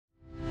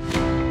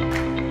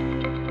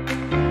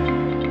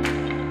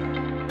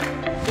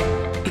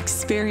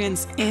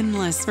Experience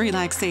endless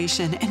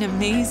relaxation and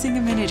amazing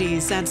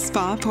amenities at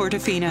Spa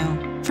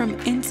Portofino. From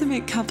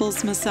intimate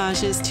couples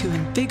massages to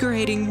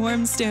invigorating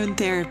warm stone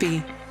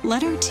therapy,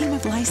 let our team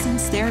of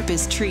licensed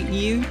therapists treat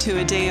you to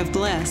a day of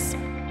bliss.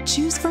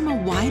 Choose from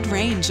a wide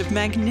range of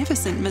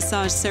magnificent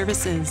massage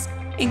services,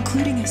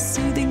 including a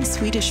soothing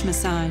Swedish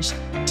massage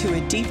to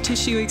a deep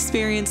tissue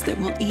experience that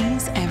will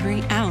ease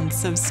every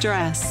ounce of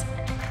stress.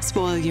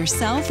 Spoil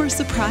yourself or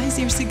surprise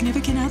your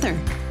significant other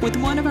with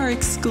one of our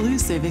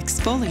exclusive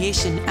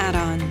exfoliation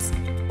add-ons,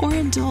 or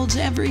indulge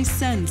every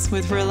sense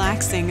with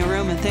relaxing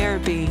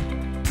aromatherapy.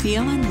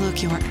 Feel and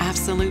look your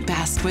absolute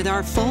best with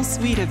our full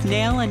suite of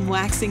nail and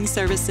waxing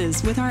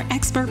services with our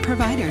expert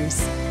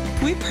providers.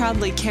 We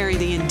proudly carry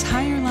the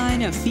entire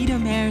line of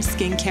Phytomare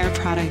skincare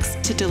products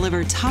to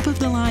deliver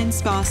top-of-the-line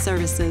spa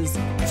services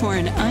for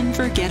an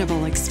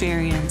unforgettable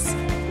experience,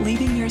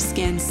 leaving your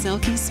skin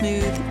silky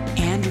smooth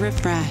and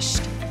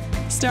refreshed.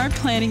 Start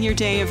planning your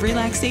day of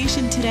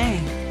relaxation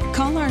today.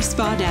 Call our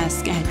spa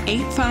desk at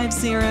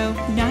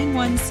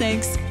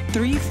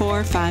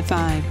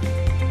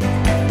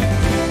 850-916-3455.